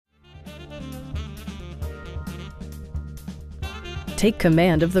Take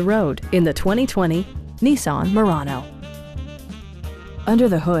command of the road in the 2020 Nissan Murano. Under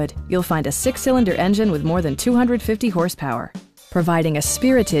the hood, you'll find a 6-cylinder engine with more than 250 horsepower, providing a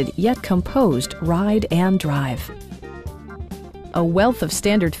spirited yet composed ride and drive. A wealth of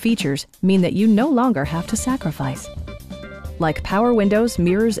standard features mean that you no longer have to sacrifice, like power windows,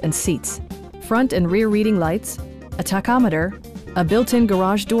 mirrors, and seats, front and rear reading lights, a tachometer, a built-in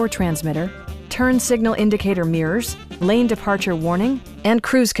garage door transmitter, turn signal indicator mirrors, lane departure warning, and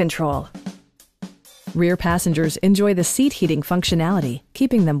cruise control. Rear passengers enjoy the seat heating functionality,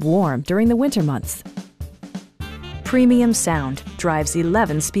 keeping them warm during the winter months. Premium sound drives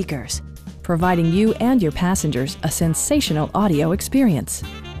 11 speakers, providing you and your passengers a sensational audio experience.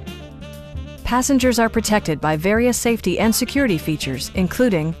 Passengers are protected by various safety and security features,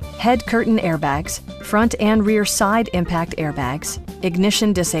 including head curtain airbags, front and rear side impact airbags,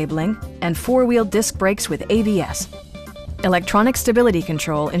 ignition disabling, and 4-wheel disc brakes with ABS. Electronic stability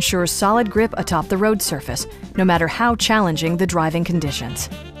control ensures solid grip atop the road surface, no matter how challenging the driving conditions.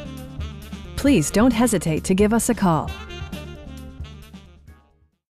 Please don't hesitate to give us a call.